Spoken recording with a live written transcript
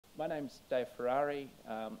My name's Dave Ferrari.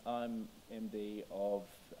 I'm MD of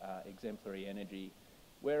Exemplary Energy.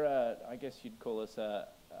 We're, I guess you'd call us a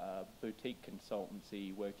boutique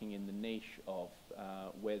consultancy working in the niche of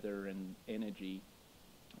weather and energy.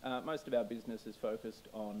 Most of our business is focused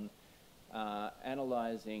on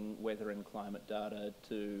analysing weather and climate data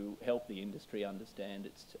to help the industry understand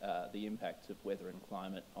the impacts of weather and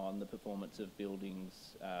climate on the performance of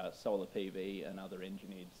buildings, solar PV and other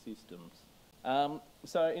engineered systems.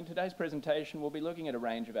 So in today's presentation we'll be looking at a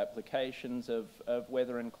range of applications of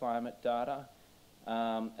weather and climate data,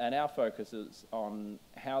 and our focus is on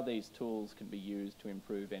how these tools can be used to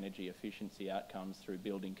improve energy efficiency outcomes through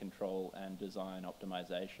building control and design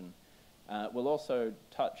optimisation. We'll also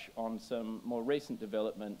touch on some more recent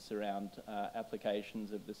developments around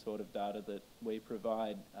applications of the sort of data that we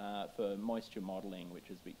provide for moisture modelling,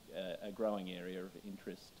 which is a growing area of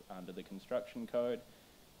interest under the construction code.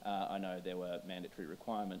 I know there were mandatory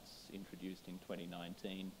requirements introduced in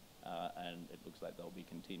 2019 and it looks like they'll be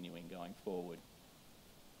continuing going forward.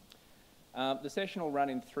 The session will run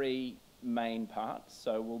in three main parts.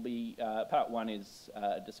 So we'll be, part one is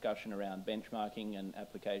a discussion around benchmarking and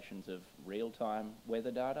applications of real-time weather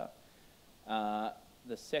data.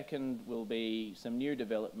 The second will be some new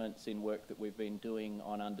developments in work that we've been doing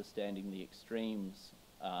on understanding the extremes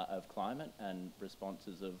of climate and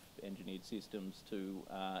responses of engineered systems to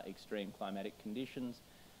extreme climatic conditions.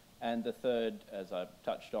 And the third, as I've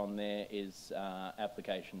touched on there, is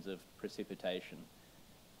applications of precipitation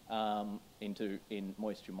in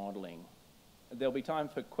moisture modelling. There'll be time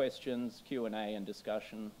for questions, Q&A and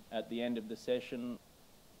discussion at the end of the session.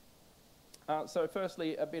 So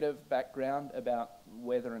firstly, a bit of background about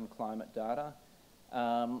weather and climate data.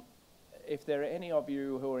 If there are any of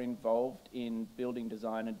you who are involved in building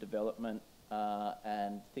design and development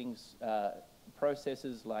and things,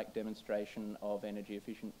 processes like demonstration of energy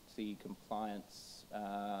efficiency compliance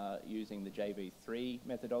using the JV3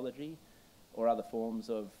 methodology or other forms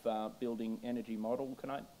of building energy model,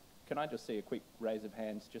 can I just see a quick raise of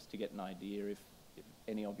hands just to get an idea if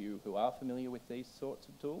any of you who are familiar with these sorts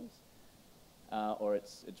of tools, or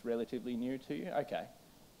it's relatively new to you? Okay,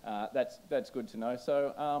 that's good to know.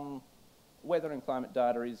 So weather and climate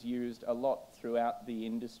data is used a lot throughout the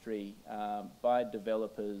industry by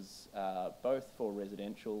developers, both for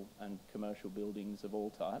residential and commercial buildings of all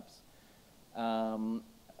types.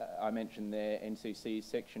 I mentioned there NCC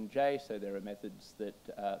Section J, so there are methods that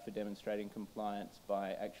for demonstrating compliance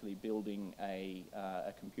by actually building a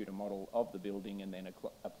computer model of the building and then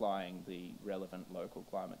applying the relevant local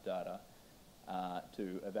climate data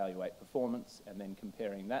to evaluate performance, and then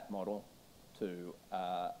comparing that model to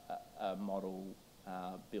a model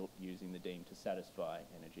built using the deemed to satisfy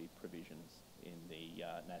energy provisions in the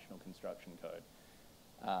National Construction Code.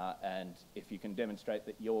 And if you can demonstrate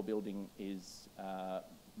that your building is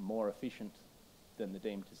more efficient than the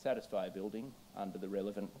deemed to satisfy building under the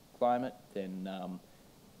relevant climate, then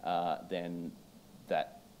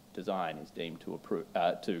that design is deemed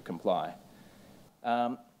to comply.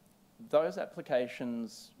 Those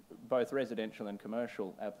applications, both residential and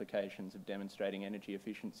commercial applications of demonstrating energy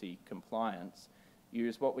efficiency compliance,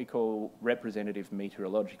 use what we call representative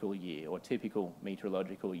meteorological year or typical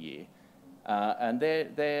meteorological year. And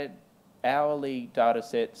they're hourly data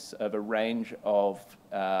sets of a range of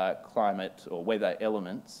climate or weather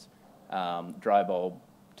elements, dry bulb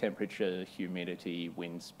temperature, humidity,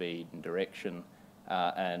 wind speed and direction,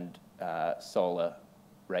 and solar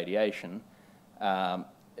radiation,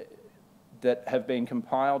 that have been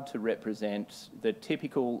compiled to represent the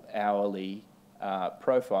typical hourly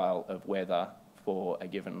profile of weather for a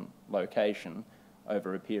given location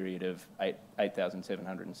over a period of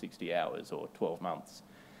 8,760 hours or 12 months.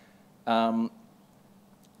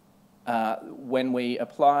 When we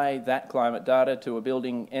apply that climate data to a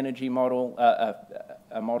building energy model,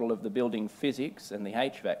 a model of the building physics and the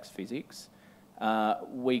HVAC's physics,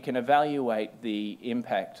 we can evaluate the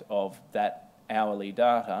impact of that hourly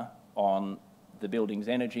data on the building's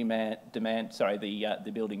energy demand,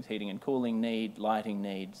 the building's heating and cooling need, lighting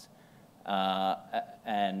needs,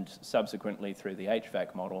 and subsequently through the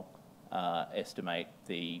HVAC model, estimate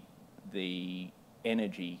the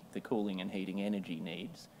energy, the cooling and heating energy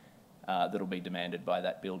needs that'll be demanded by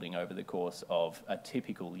that building over the course of a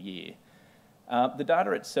typical year. The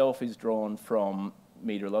data itself is drawn from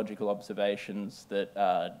meteorological observations that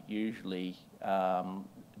are usually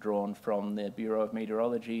drawn from the Bureau of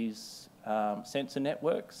Meteorology's sensor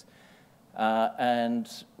networks. And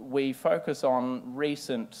we focus on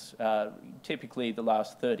recent, typically the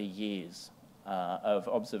last 30 years of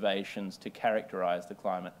observations to characterise the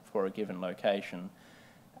climate for a given location.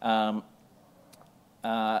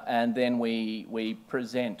 and then we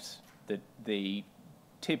present the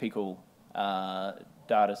typical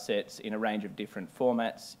data sets in a range of different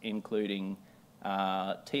formats, including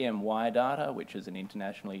TMY data, which is an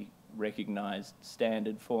internationally recognised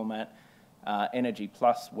standard format, Energy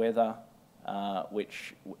Plus Weather,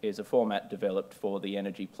 which is a format developed for the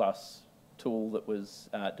Energy Plus tool that was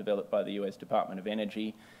developed by the US Department of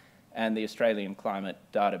Energy, and the Australian Climate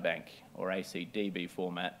Data Bank, or ACDB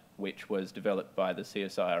format, which was developed by the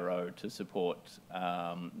CSIRO to support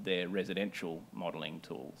their residential modelling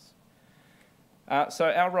tools. So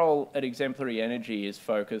our role at Exemplary Energy is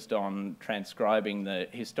focused on transcribing the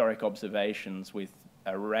historic observations with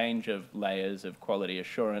a range of layers of quality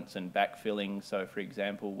assurance and backfilling. So, for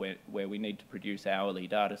example, where we need to produce hourly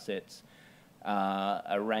data sets,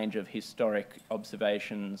 a range of historic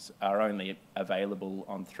observations are only available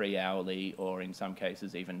on 3 hourly or in some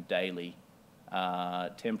cases even daily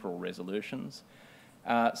temporal resolutions.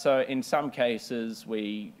 So in some cases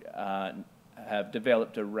we have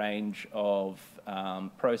developed a range of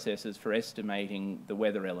processes for estimating the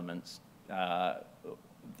weather elements,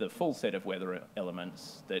 the full set of weather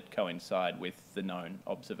elements that coincide with the known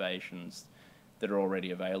observations that are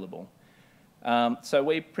already available. So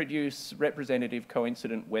we produce representative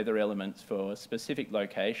coincident weather elements for specific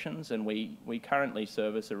locations, and we currently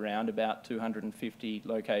service around about 250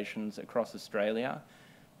 locations across Australia.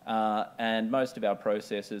 And most of our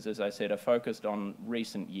processes, as I said, are focused on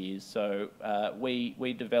recent years. So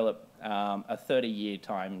we develop a 30-year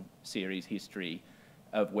time series history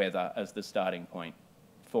of weather as the starting point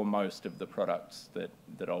for most of the products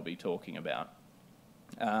that I'll be talking about.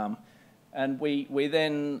 And we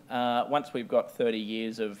then, once we've got 30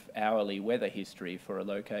 years of hourly weather history for a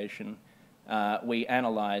location, we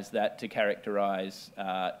analyse that to characterise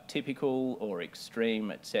typical or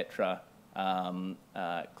extreme, etc.,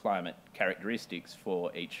 climate characteristics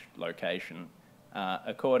for each location,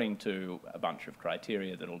 according to a bunch of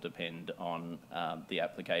criteria that will depend on the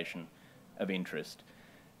application of interest.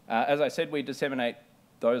 As I said, we disseminate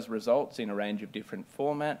those results in a range of different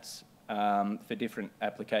formats for different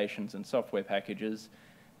applications and software packages.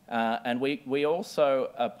 And we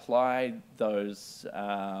also apply those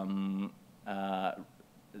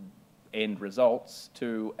end results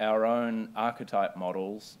to our own archetype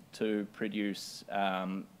models to produce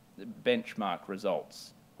benchmark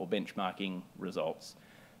results, or benchmarking results,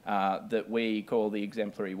 that we call the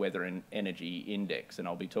Exemplary Weather and Energy Index, and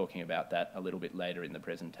I'll be talking about that a little bit later in the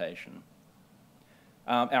presentation.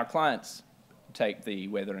 Our clients take the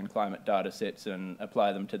weather and climate data sets and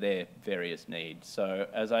apply them to their various needs. So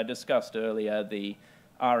as I discussed earlier, the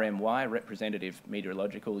RMY, representative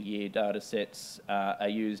meteorological year data sets, are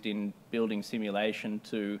used in building simulation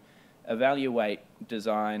to evaluate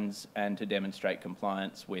designs and to demonstrate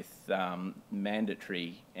compliance with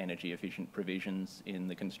mandatory energy efficient provisions in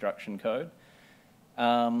the construction code.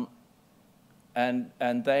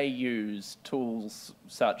 And they use tools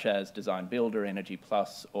such as Design Builder, Energy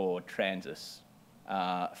Plus, or Transys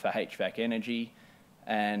for HVAC energy.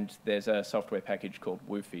 And there's a software package called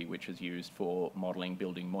WUFI, which is used for modelling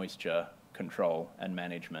building moisture control and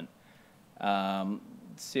management.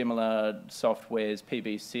 Similar softwares,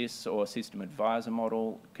 PBSys or System Advisor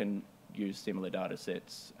Model, can use similar data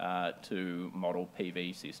sets to model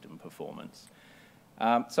PV system performance.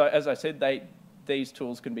 So as I said, these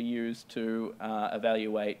tools can be used to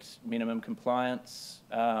evaluate minimum compliance.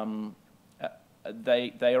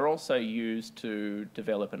 They are also used to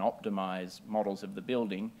develop and optimise models of the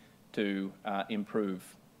building to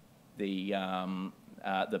improve the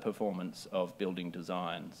performance of building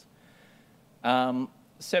designs.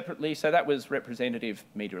 Separately, so that was representative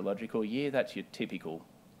meteorological year. That's your typical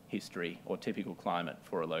history or typical climate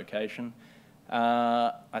for a location.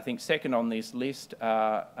 I think second on this list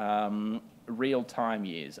are real-time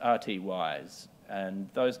years, RTYs. And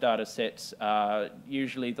those data sets are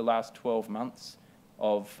usually the last 12 months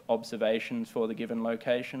of observations for the given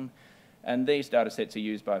location. And these data sets are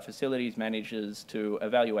used by facilities managers to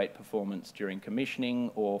evaluate performance during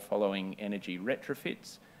commissioning or following energy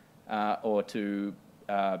retrofits, or to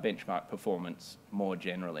benchmark performance more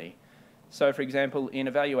generally. So, for example, in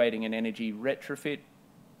evaluating an energy retrofit,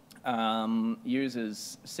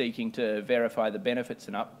 users seeking to verify the benefits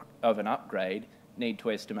of an upgrade need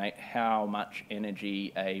to estimate how much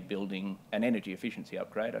energy an energy efficiency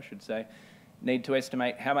upgrade, I should say, need to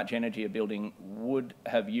estimate how much energy a building would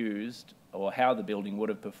have used or how the building would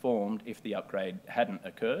have performed if the upgrade hadn't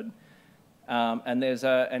occurred. And there's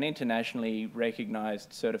an internationally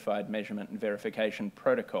recognised certified measurement and verification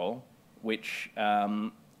protocol which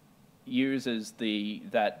uses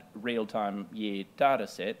that real-time year data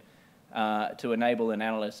set to enable an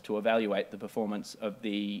analyst to evaluate the performance of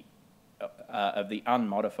the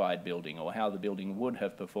unmodified building, or how the building would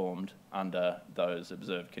have performed under those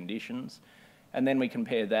observed conditions. And then we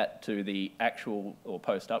compare that to the actual or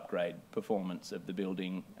post-upgrade performance of the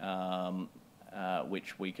building,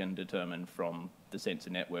 which we can determine from the sensor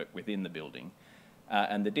network within the building.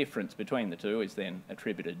 And the difference between the two is then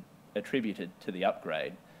attributed to the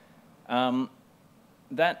upgrade.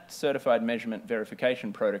 That certified measurement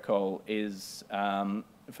verification protocol is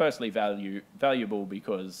firstly valuable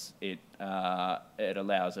because it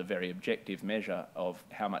allows a very objective measure of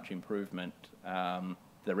how much improvement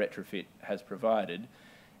the retrofit has provided.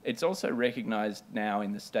 It's also recognised now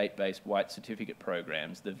in the state-based white certificate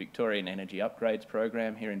programs, the Victorian Energy Upgrades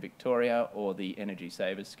program here in Victoria, or the Energy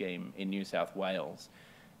Savers scheme in New South Wales.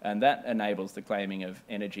 And that enables the claiming of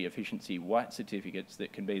energy efficiency white certificates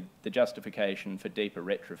that can be the justification for deeper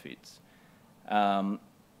retrofits.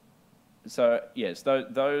 So yes,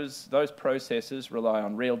 those processes rely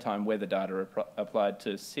on real-time weather data applied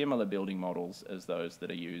to similar building models as those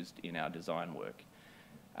that are used in our design work.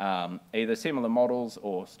 Either similar models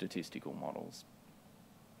or statistical models.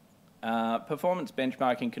 Performance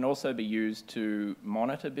benchmarking can also be used to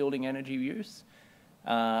monitor building energy use,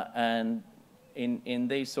 and in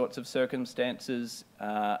these sorts of circumstances,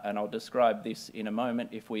 and I'll describe this in a moment,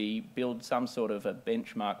 if we build some sort of a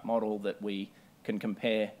benchmark model that we can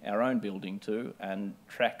compare our own building to and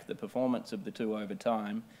track the performance of the two over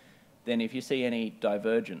time, then if you see any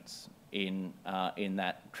divergence in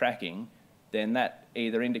that tracking, then that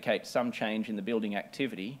either indicates some change in the building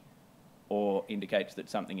activity or indicates that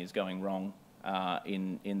something is going wrong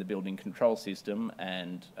in the building control system,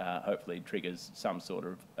 and hopefully triggers some sort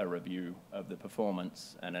of a review of the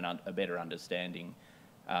performance and a better understanding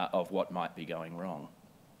of what might be going wrong.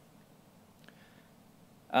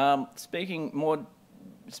 Speaking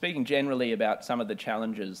generally about some of the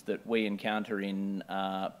challenges that we encounter in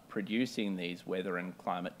producing these weather and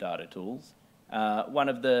climate data tools, one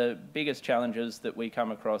of the biggest challenges that we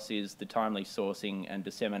come across is the timely sourcing and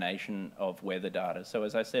dissemination of weather data. So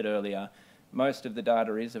as I said earlier, most of the raw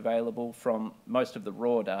data is available from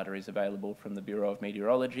the Bureau of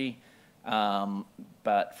Meteorology,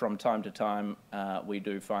 but from time to time we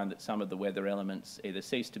do find that some of the weather elements either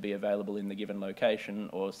cease to be available in the given location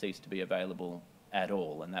or cease to be available at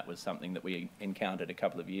all, and that was something that we encountered a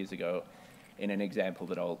couple of years ago in an example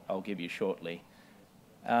that I'll give you shortly.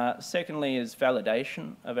 Secondly is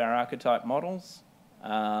validation of our archetype models,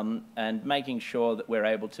 and making sure that we're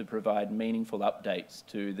able to provide meaningful updates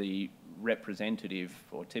to the representative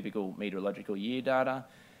or typical meteorological year data.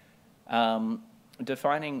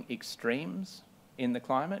 Defining extremes in the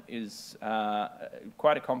climate is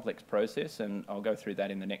quite a complex process, and I'll go through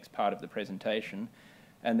that in the next part of the presentation.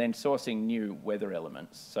 And then sourcing new weather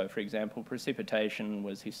elements. So for example, precipitation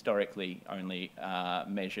was historically only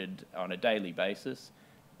measured on a daily basis,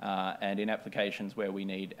 and in applications where we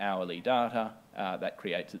need hourly data, that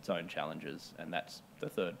creates its own challenges, and that's the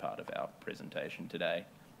third part of our presentation today.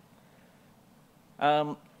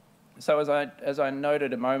 So as I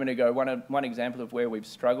noted a moment ago, one example of where we've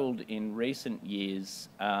struggled in recent years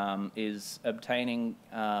is obtaining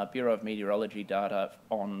Bureau of Meteorology data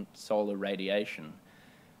on solar radiation.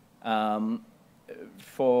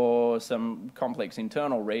 For some complex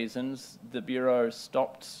internal reasons, the Bureau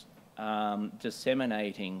stopped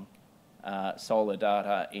disseminating solar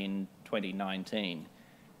data in 2019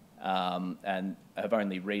 and have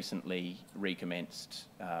only recently recommenced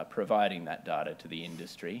providing that data to the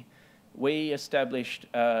industry. We established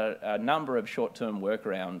a number of short-term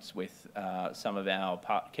workarounds with some of our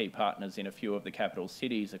key partners in a few of the capital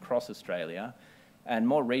cities across Australia, and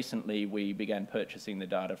more recently we began purchasing the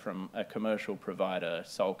data from a commercial provider,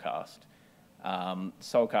 Solcast.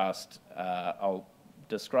 Solcast, I'll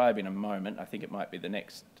describe in a moment. I think it might be the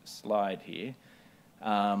next slide here.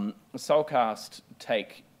 Solcast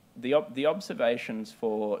take the observations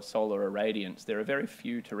for solar irradiance. There are very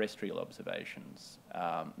few terrestrial observations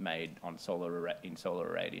made on solar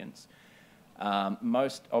irradiance.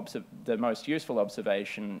 The most useful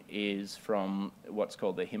observation is from what's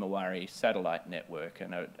called the Himawari satellite network,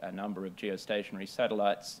 and a number of geostationary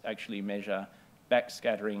satellites actually measure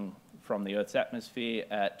backscattering from the Earth's atmosphere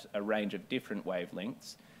at a range of different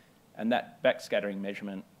wavelengths, and that backscattering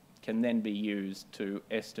measurement can then be used to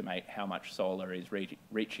estimate how much solar is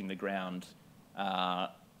reaching the ground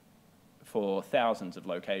for thousands of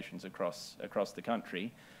locations across the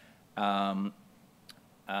country, by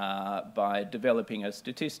developing a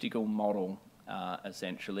statistical model,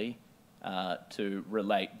 essentially, to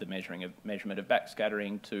relate the measurement of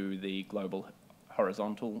backscattering to the global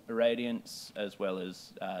horizontal irradiance as well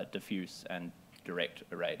as diffuse and direct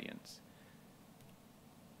irradiance.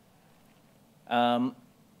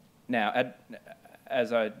 Now,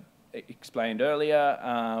 as I explained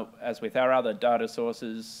earlier, as with our other data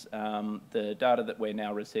sources, the data that we're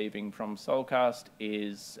now receiving from Solcast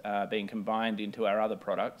is being combined into our other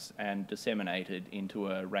products and disseminated into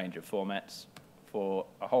a range of formats for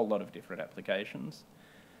a whole lot of different applications.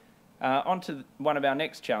 On to one of our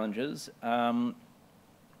next challenges, and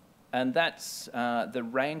that's the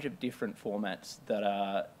range of different formats that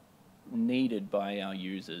are needed by our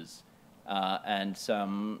users and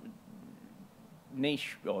some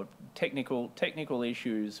niche or technical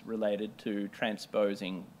issues related to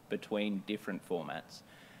transposing between different formats.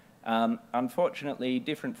 Unfortunately,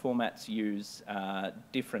 different formats use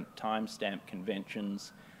different timestamp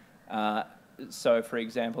conventions. So, for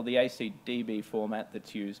example, the ACDB format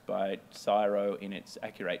that's used by CSIRO in its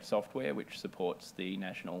Accurate software, which supports the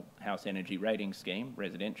National House Energy Rating Scheme,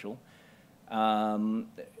 residential,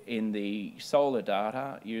 in the solar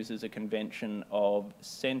data uses a convention of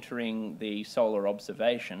centering the solar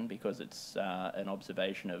observation, because it's an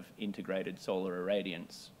observation of integrated solar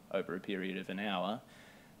irradiance over a period of an hour.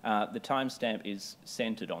 The timestamp is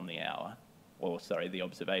centered on the hour, or sorry, the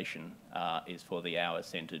observation is for the hour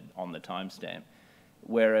centered on the timestamp.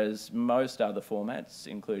 Whereas most other formats,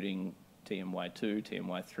 including TMY2,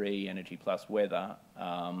 TMY3, Energy Plus Weather,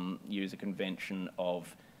 use a convention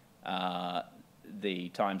of the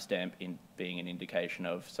timestamp being an indication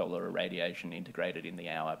of solar irradiation integrated in the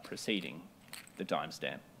hour preceding the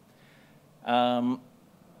timestamp.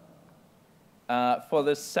 For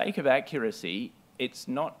the sake of accuracy, it's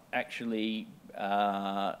not actually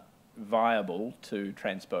viable to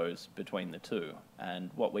transpose between the two. And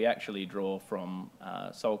what we actually draw from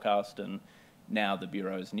Solcast and now the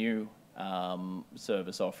Bureau's new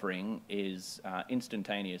service offering is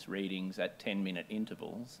instantaneous readings at 10-minute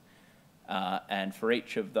intervals. And for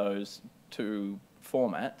each of those two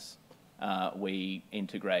formats, we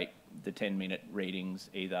integrate the 10-minute readings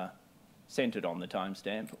either centered on the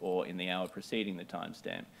timestamp or in the hour preceding the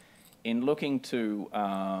timestamp. In looking to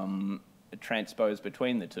transpose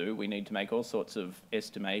between the two, we need to make all sorts of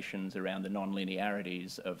estimations around the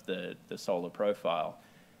non-linearities of the solar profile.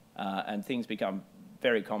 And things become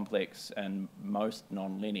very complex and most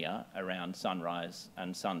non-linear around sunrise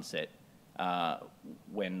and sunset.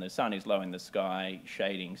 When the sun is low in the sky,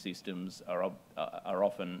 shading systems are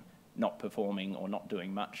often not performing or not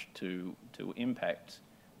doing much to impact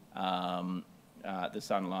the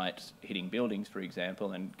sunlight hitting buildings, for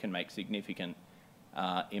example, and can make significant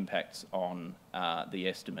impacts on the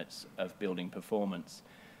estimates of building performance.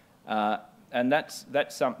 And that's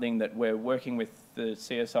something that we're working with the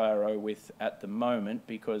CSIRO with at the moment,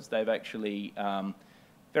 because they've actually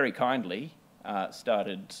very kindly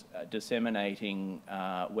started disseminating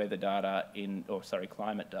weather data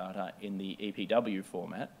climate data in the EPW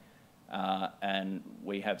format, and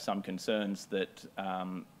we have some concerns that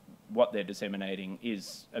what they're disseminating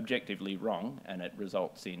is objectively wrong, and it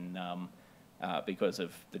results in, because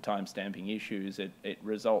of the time stamping issues, it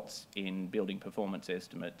results in building performance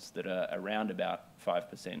estimates that are around about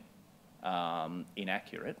 5%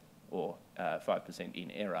 inaccurate, or 5%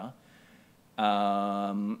 in error.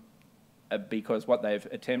 Because what they've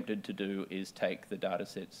attempted to do is take the data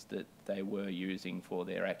sets that they were using for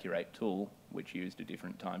their Accurate tool, which used a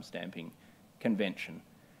different time stamping convention.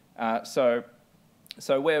 So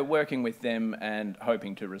we're working with them and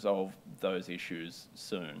hoping to resolve those issues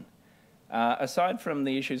soon. Aside from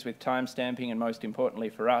the issues with time stamping, and most importantly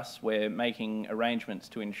for us, we're making arrangements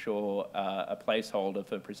to ensure a placeholder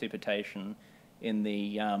for precipitation in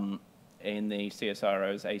the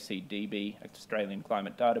CSIRO's ACDB, Australian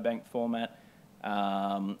Climate Data Bank format,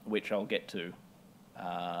 which I'll get to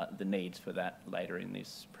the needs for that later in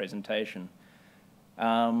this presentation.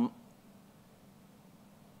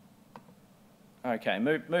 Okay,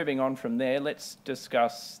 moving on from there, let's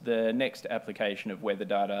discuss the next application of weather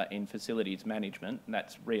data in facilities management, and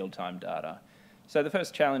that's real-time data. So the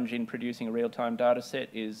first challenge in producing a real-time data set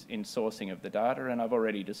is in sourcing of the data, and I've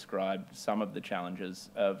already described some of the challenges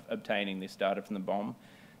of obtaining this data from the BOM.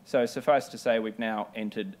 So suffice to say, we've now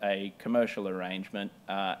entered a commercial arrangement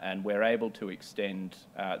and we're able to extend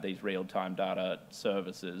these real-time data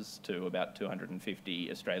services to about 250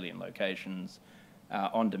 Australian locations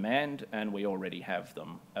on demand, and we already have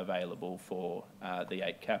them available for the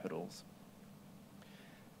 8 capitals.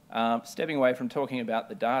 Stepping away from talking about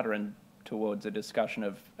the data and towards a discussion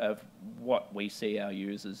of what we see our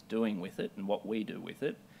users doing with it and what we do with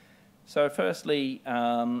it. So firstly,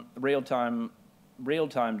 real-time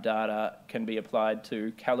real-time data can be applied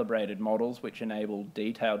to calibrated models which enable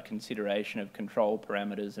detailed consideration of control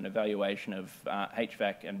parameters and evaluation of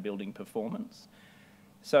HVAC and building performance.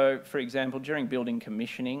 So, for example, during building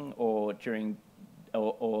commissioning or during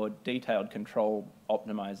or detailed control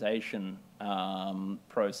optimization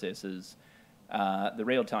processes, the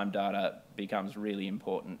real-time data becomes really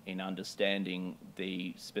important in understanding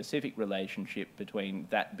the specific relationship between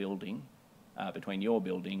that building, between your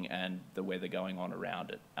building and the weather going on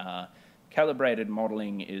around it. Calibrated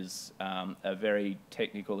modelling is a very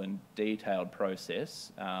technical and detailed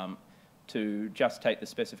process to just take the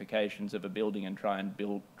specifications of a building and try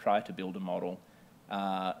to build a model.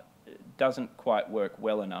 Doesn't quite work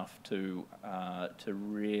well enough to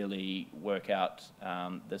really work out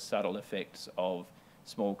the subtle effects of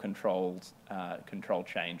small control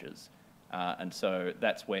changes. And so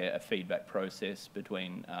that's where a feedback process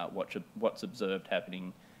between what's observed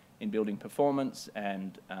happening in building performance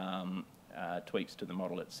and tweaks to the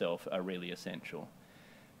model itself are really essential.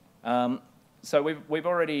 So we've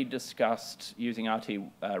already discussed using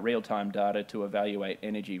real-time data to evaluate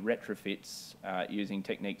energy retrofits using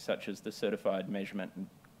techniques such as the Certified Measurement and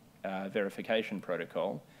Verification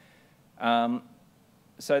Protocol. And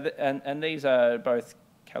these are both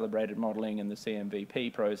calibrated modelling and the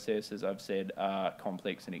CMVP process, as I've said, are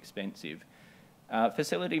complex and expensive.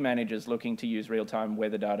 Facility managers looking to use real-time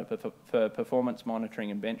weather data for performance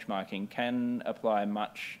monitoring and benchmarking can apply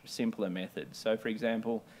much simpler methods. So, for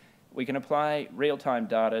example, we can apply real-time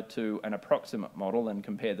data to an approximate model and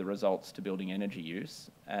compare the results to building energy use.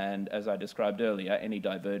 And as I described earlier, any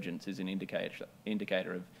divergence is an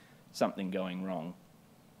indicator of something going wrong.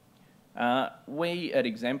 We at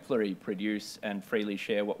Exemplary produce and freely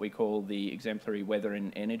share what we call the Exemplary Weather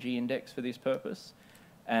and Energy Index for this purpose,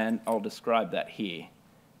 and I'll describe that here.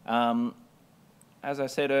 As I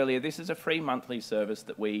said earlier, this is a free monthly service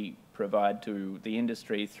that we provide to the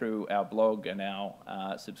industry through our blog and our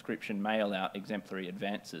subscription mail-out, Exemplary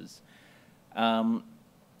Advances. The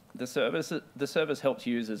service helps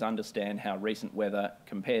users understand how recent weather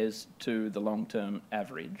compares to the long-term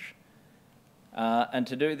average. And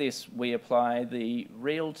to do this, we apply the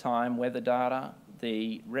real-time weather data,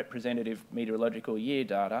 the representative meteorological year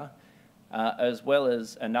data, as well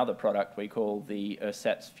as another product we call the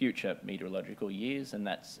ersatz future meteorological years, and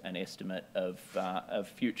that's an estimate of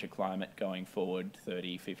future climate going forward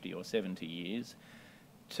 30, 50 or 70 years,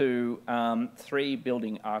 to 3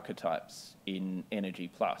 building archetypes in Energy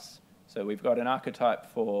Plus. So we've got an archetype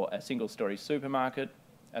for a single-storey supermarket,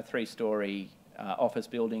 a 3-storey office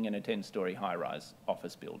building and a 10-storey high-rise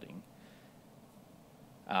office building,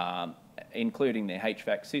 including their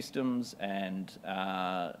HVAC systems and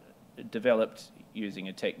developed using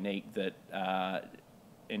a technique that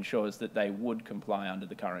ensures that they would comply under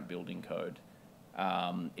the current building code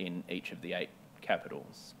in each of the 8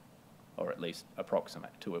 capitals, or at least approximate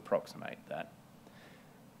that.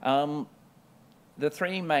 The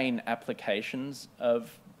 3 main applications of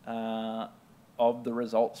the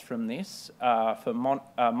results from this are for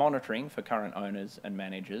monitoring for current owners and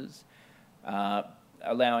managers,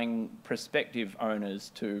 allowing prospective owners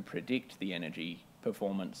to predict the energy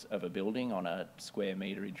performance of a building on a square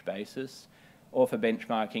meterage basis, or for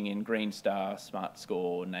benchmarking in Green Star, Smart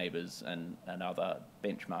Score, Neighbours and other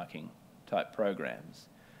benchmarking type programs.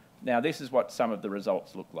 Now, this is what some of the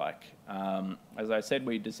results look like. As I said,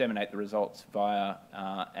 we disseminate the results via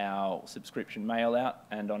our subscription mail out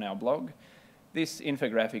and on our blog. This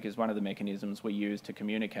infographic is one of the mechanisms we use to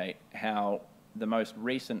communicate how the most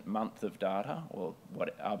recent month of data, or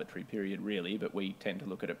what arbitrary period really, but we tend to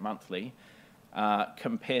look at it monthly,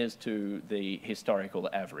 compares to the historical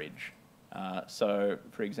average. So,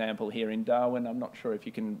 for example, here in Darwin, I'm not sure if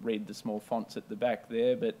you can read the small fonts at the back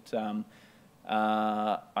there, but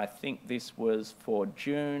I think this was for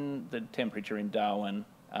June. The temperature in Darwin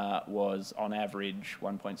was on average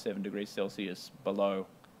 1.7 degrees Celsius below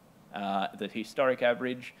the historic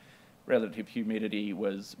average. Relative humidity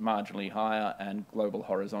was marginally higher and global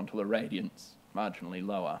horizontal irradiance marginally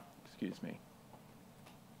lower. Excuse me.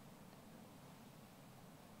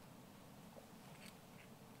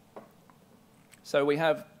 So we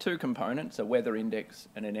have 2 components, a weather index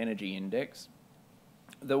and an energy index.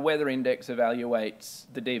 The weather index evaluates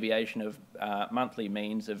the deviation of monthly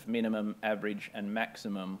means of minimum, average and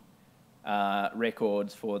maximum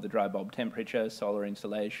records for the dry bulb temperature, solar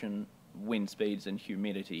insolation, wind speeds and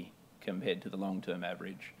humidity compared to the long-term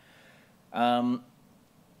average.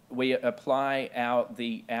 We apply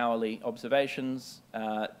the hourly observations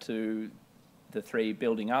to the 3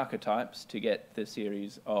 building archetypes to get the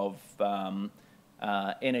series of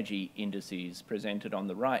energy indices presented on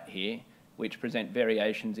the right here, which present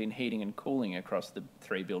variations in heating and cooling across the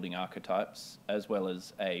 3 building archetypes, as well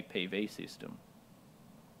as a PV system.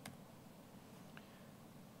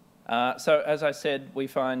 So as I said, we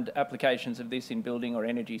find applications of this in building or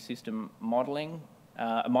energy system monitoring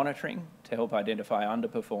to help identify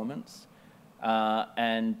underperformance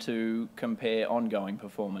and to compare ongoing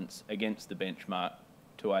performance against the benchmark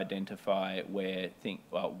to identify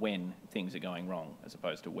when things are going wrong, as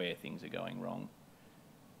opposed to where things are going wrong.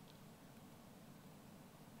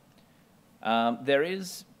 There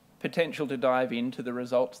is potential to dive into the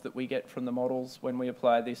results that we get from the models when we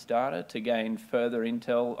apply this data to gain further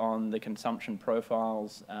intel on the consumption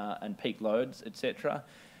profiles and peak loads, etc.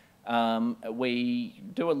 We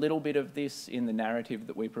do a little bit of this in the narrative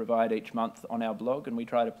that we provide each month on our blog, and we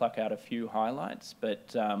try to pluck out a few highlights,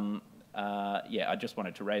 but yeah, I just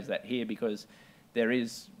wanted to raise that here because there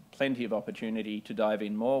is plenty of opportunity to dive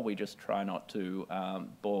in more. We just try not to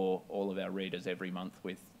bore all of our readers every month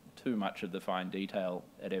with too much of the fine detail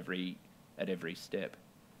at every step.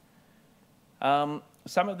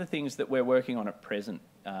 Some of the things that we're working on at present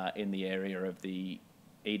in the area of the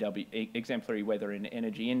Exemplary Weather and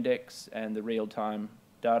Energy Index and the real-time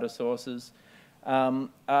data sources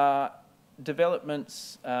are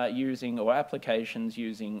developments using, or applications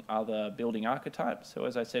using, other building archetypes. So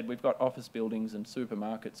as I said, we've got office buildings and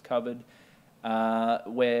supermarkets covered.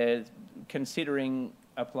 We're considering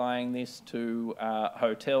applying this to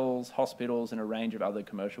hotels, hospitals, and a range of other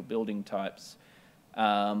commercial building types.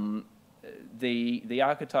 The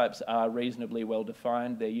archetypes are reasonably well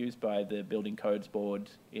defined. They're used by the Building Codes Board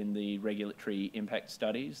in the regulatory impact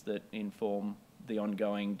studies that inform the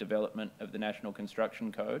ongoing development of the National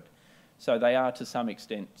Construction Code. So they are to some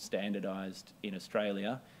extent standardised in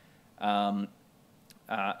Australia.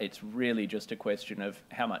 It's really just a question of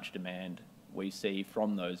how much demand we see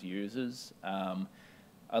from those users.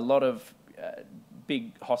 A lot of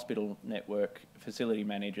big hospital network facility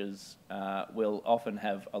managers will often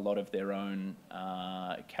have a lot of their own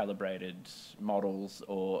calibrated models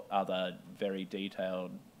or other very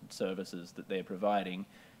detailed services that they're providing,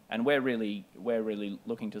 and we're really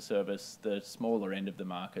looking to service the smaller end of the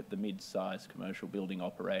market, the mid-sized commercial building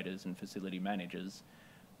operators and facility managers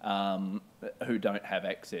who don't have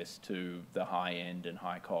access to the high-end and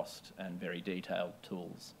high-cost and very detailed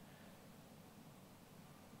tools.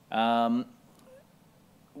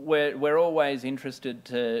 We're always interested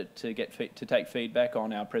to take feedback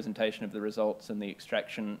on our presentation of the results and the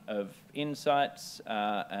extraction of insights,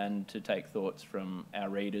 and to take thoughts from our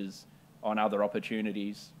readers on other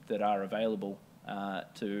opportunities that are available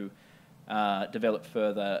to develop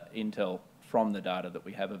further intel from the data that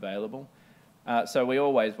we have available. So we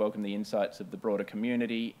always welcome the insights of the broader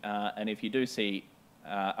community, and if you do see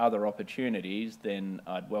other opportunities, then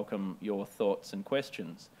I'd welcome your thoughts and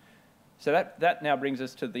questions. So that now brings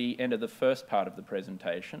us to the end of the first part of the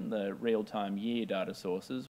presentation, the real-time year data sources.